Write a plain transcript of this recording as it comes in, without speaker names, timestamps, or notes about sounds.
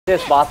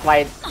This boss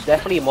fight's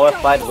definitely more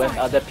fun with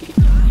other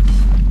people.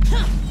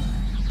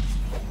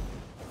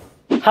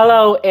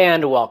 Hello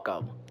and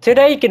welcome.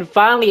 Today you can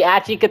finally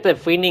actually get the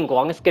free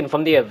Ningguang skin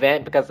from the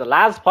event because the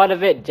last part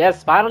of it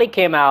just finally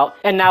came out,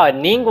 and now a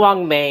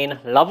Ningguang Main,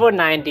 level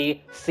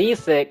 90,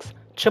 C6,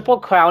 triple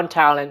crown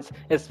talents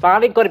is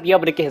finally going to be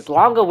able to get his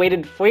long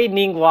awaited free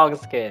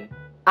Ningguang skin.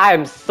 I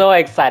am so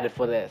excited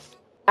for this.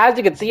 As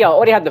you can see, I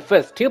already have the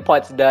first 2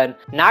 parts done.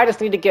 Now I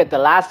just need to get the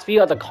last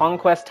few of the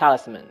conquest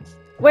talismans.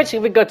 Which,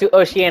 if we go to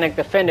Oceanid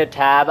Defender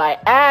tab, I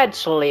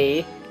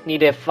actually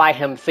need to fight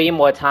him 3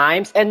 more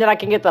times, and then I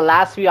can get the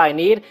last few I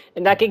need,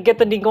 and I can get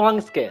the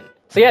Ningguang skin.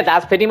 So yeah,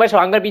 that's pretty much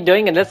what I'm going to be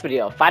doing in this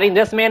video. Fighting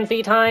this man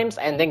 3 times,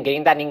 and then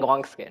getting that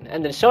Ningguang skin,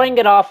 and then showing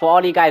it off for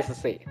all you guys to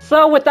see.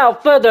 So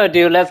without further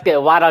ado, let's get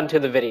right onto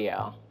the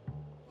video.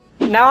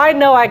 Now I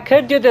know I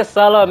could do this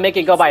solo and make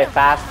it go by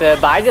faster,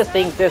 but I just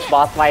think this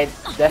boss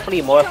fight's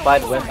definitely more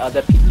fun with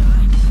other people.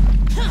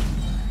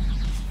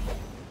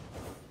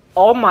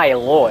 Oh my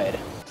lord.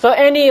 So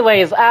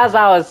anyways, as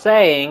I was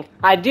saying,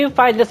 I do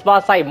find this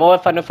boss fight more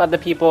fun with other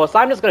people, so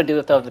I'm just gonna do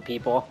this with other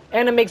people,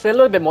 and it makes it a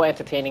little bit more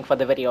entertaining for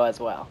the video as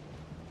well.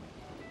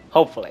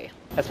 Hopefully.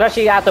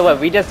 Especially after what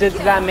we just did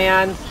to that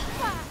man.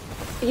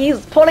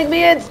 He's pulling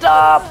me in!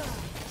 Stop!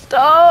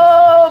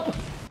 Stop!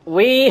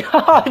 We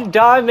are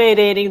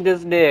dominating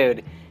this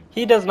dude.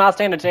 He does not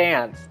stand a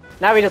chance.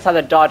 Now we just have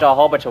to dodge a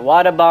whole bunch of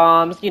water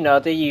bombs, you know,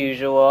 the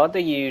usual.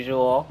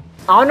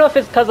 I don't know if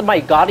it's because of my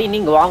godly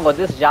Ningguang or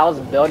this Zhao's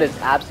build is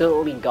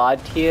absolutely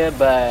god tier,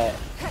 but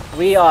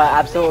we are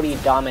absolutely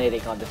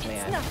dominating on this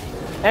man.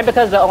 And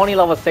because they're only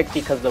level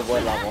 60 because of the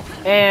wood level.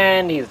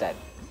 And he's dead.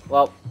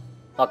 Well,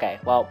 okay,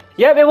 well.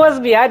 Yep, it was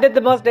me. I did the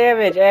most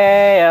damage.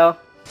 Ayo.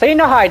 So you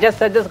know how I just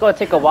said this is going to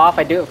take a while if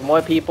I do it for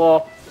more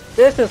people?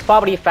 This is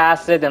probably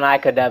faster than I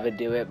could ever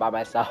do it by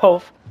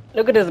myself.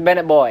 Look at this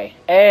Bennett boy.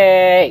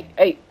 Hey.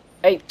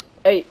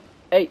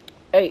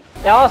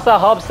 It also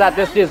helps that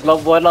this dude's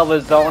wood level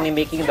is only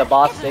making the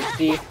boss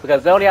 60,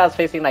 because earlier I was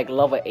facing like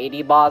level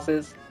 80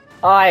 bosses.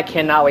 Oh, I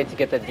cannot wait to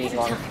get the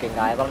Ningguang skin,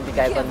 guys. I don't think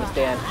you guys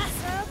understand.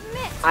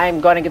 I'm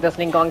gonna get this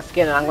Ningguang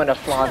skin and I'm gonna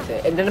flaunt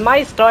it. And then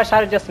my star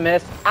shot just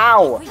missed.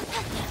 Ow!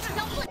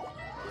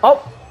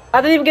 Oh!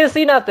 I didn't even get to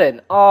see nothing!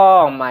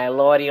 Oh my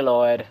lordy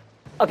lord.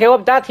 Okay, well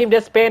that team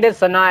disbanded,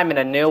 so now I'm in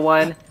a new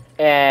one.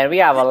 And we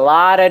have a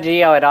lot of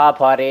Geo at our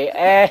party.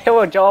 And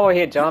we're over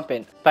here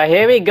jumping. But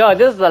here we go.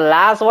 This is the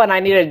last one I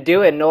need to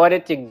do in order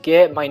to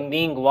get my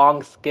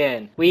Ningguang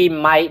skin. We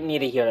might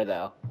need a healer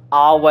though.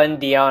 All one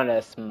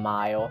Diona,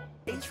 smile.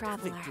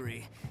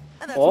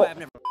 Oh.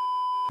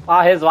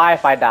 Oh, his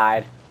Wi-Fi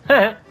died.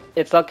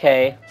 It's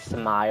okay,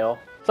 smile.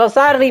 So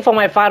sadly for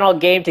my final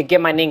game to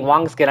get my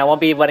Ningguang skin, I won't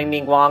be running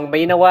Ningguang.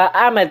 But you know what?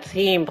 I'm a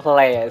team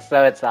player,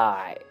 so it's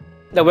alright.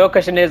 The real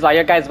question is, are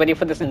you guys ready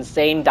for this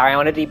insane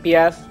Diona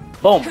DPS?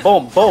 Boom,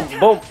 boom, boom,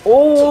 boom.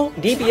 Ooh,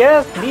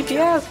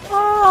 DPS.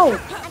 Oh,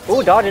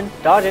 ooh, dodging.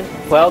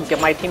 Well,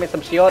 get my teammate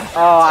some shield.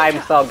 Oh,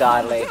 I'm so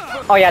godly.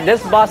 Oh yeah,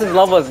 this boss's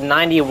level is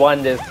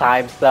 91 this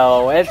time,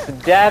 so it's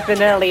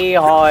definitely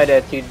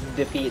harder to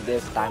defeat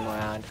this time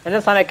around. And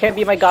this time I can't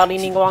be my godly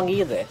Ningguang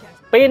either.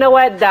 But you know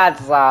what?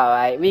 That's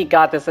alright. We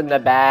got this in the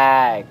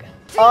bag.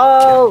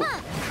 Oh,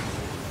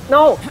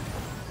 no.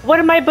 Where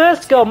did my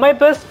burst go? My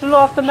burst flew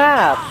off the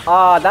map.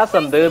 Oh, that's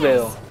some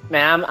boo-boo.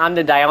 Man, I'm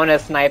the Diona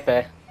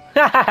sniper.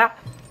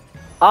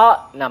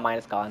 Oh, no, mine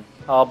is gone.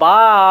 Oh,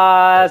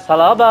 boss.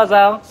 Hello,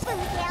 bozo.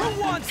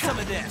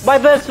 My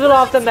burst flew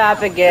off the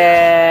map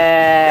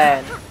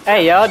again.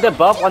 Hey, yo, they're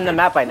both on the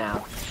map right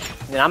now.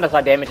 And I'm gonna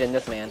start damaging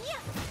this man.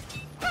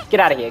 Get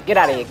out of here. Get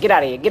out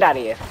of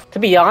here. To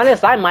be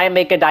honest, I might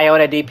make a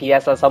Diona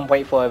DPS at some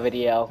point for a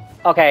video.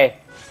 Okay.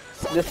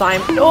 This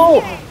time,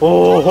 oh,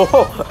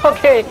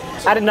 okay.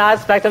 I did not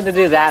expect him to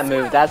do that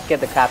move. That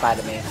scared the crap out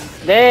of me.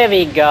 There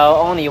we go.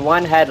 Only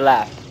 1 head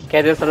left.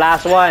 Okay, this is the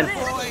last one.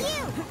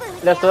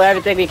 Let's do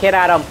everything we can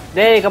at him.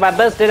 There you go. My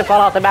burst didn't fall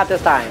off the map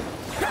this time.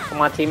 Come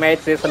on,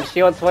 teammates. Here's some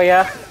shields for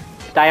you.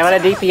 Diona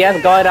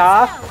DPS going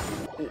off.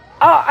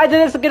 Oh, I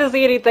didn't get to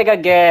see anything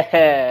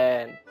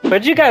again.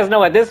 But you guys know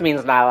what this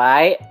means now,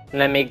 right?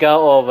 Let me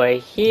go over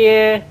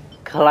here.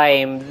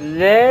 Claim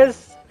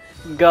this.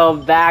 Go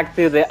back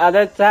to the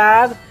other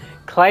tab,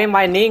 claim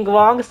my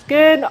Ningguang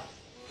skin.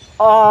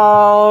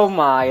 Oh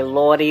my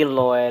lordy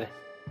lord.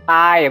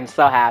 I am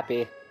so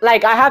happy.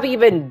 Like, I haven't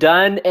even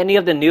done any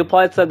of the new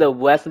parts of the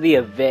rest of the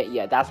event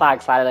yet. That's how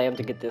excited I am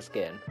to get this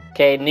skin.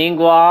 Okay,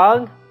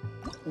 Ningguang.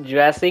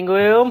 Dressing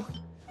room.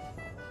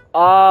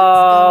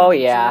 Oh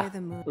yeah.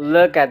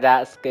 Look at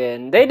that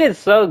skin. They did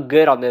so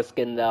good on this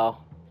skin though.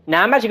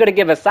 Now I'm actually going to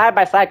give a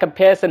side-by-side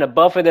comparison of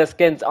both of their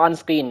skins on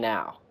screen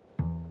now.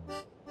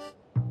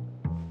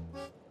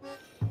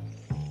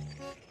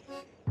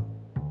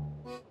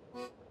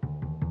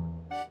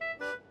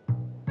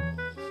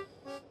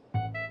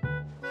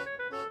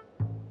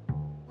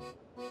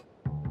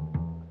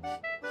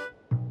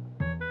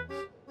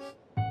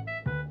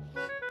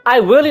 I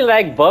really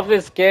like both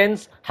his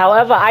skins.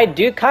 However, I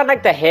do kind of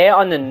like the hair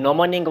on the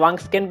normal Ningguang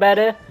skin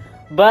better.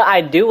 But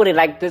I do really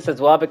like this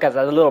as well because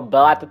there's a little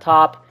bow at the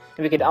top.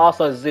 We can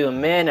also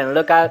zoom in and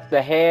look at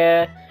the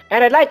hair.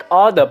 And I like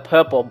all the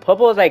purple.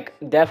 Purple is like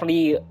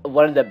definitely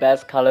one of the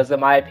best colors in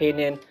my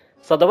opinion.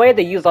 So the way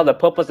they use all the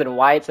purples and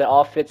whites, it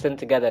all fits in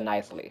together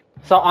nicely.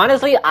 So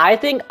honestly, I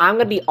think I'm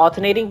going to be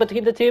alternating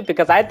between the two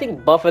because I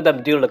think both of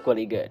them do look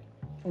really good.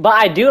 But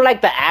I do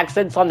like the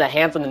accents on the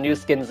hands on the new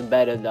skins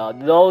better though.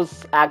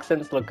 Those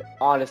accents look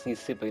honestly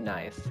super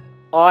nice.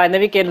 Oh, and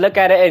then we can look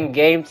at it in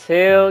game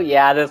too.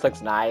 Yeah, this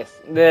looks nice.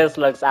 This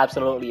looks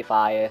absolutely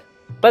fire.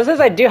 But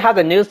since I do have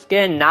the new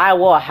skin, now I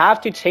will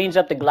have to change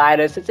up the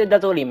glider since it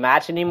doesn't really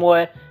match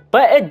anymore.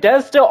 But it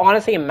does still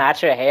honestly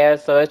match her hair,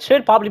 so it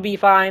should probably be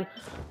fine.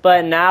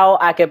 But now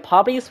I could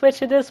probably switch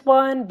to this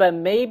one, but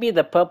maybe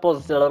the purple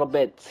is a little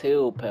bit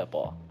too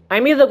purple.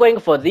 I'm either going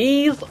for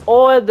these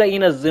or the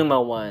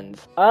Inazuma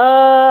ones.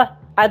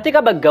 I think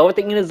I'm gonna go with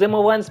the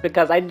Inazuma ones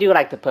because I do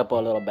like the purple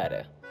a little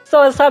better. So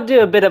let's have to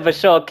do a bit of a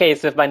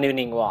showcase with my new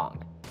Ningguang.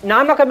 Now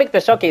I'm not gonna make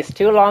the showcase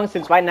too long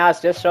since right now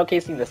it's just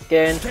showcasing the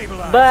skin.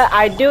 But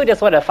I do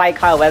just want to fight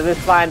Kyle Weathers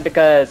fine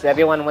because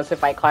everyone wants to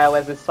fight Kyle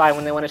Weathers fine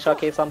when they want to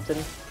showcase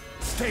something.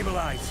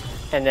 Stabilize.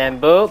 And then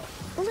boop.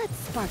 Let's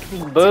spark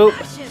things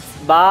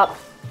boop. Bop.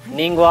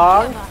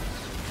 Ningguang.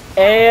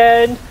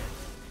 And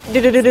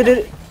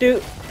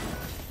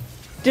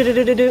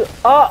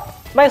oh,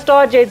 my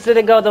Star Jades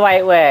didn't go the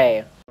right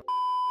way.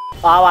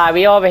 Alright,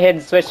 we over here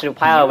and switch to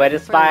Kyle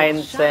Weathers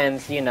fine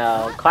since, you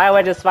know, Kyle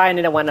Weathers fine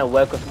didn't want to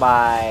work with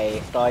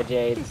my Star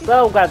Jades,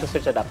 so we're gonna have to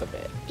switch it up a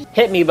bit.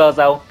 Hit me,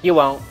 bozo. You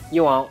won't.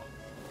 You won't.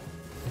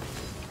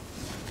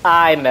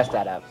 I messed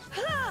that up.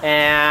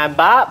 And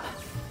bop.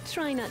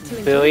 Try not to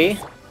Buoy.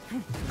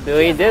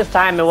 Buoy. This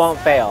time it won't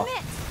fail.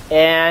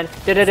 And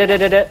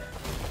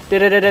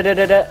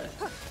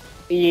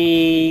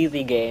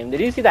easy game. Did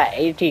you see that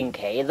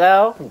 18k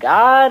though?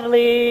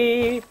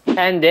 Godly.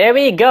 And there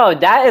we go.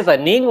 That is a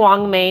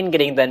Ningguang Main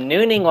getting the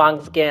new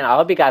Ningguang skin. I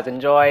hope you guys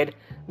enjoyed.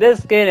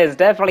 This skin is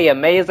definitely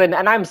amazing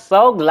and I'm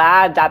so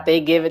glad that they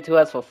gave it to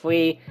us for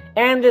free.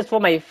 And it's for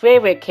my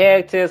favorite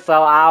character,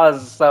 so I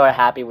was so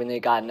happy when it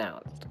got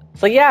announced.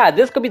 So yeah,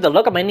 this could be the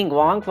look of my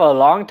Ningguang for a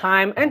long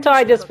time until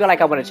I just feel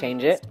like I want to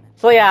change it.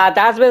 So yeah,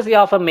 that's basically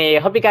all for me.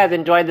 Hope you guys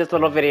enjoyed this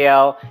little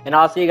video and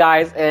I'll see you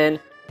guys in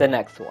the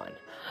next one.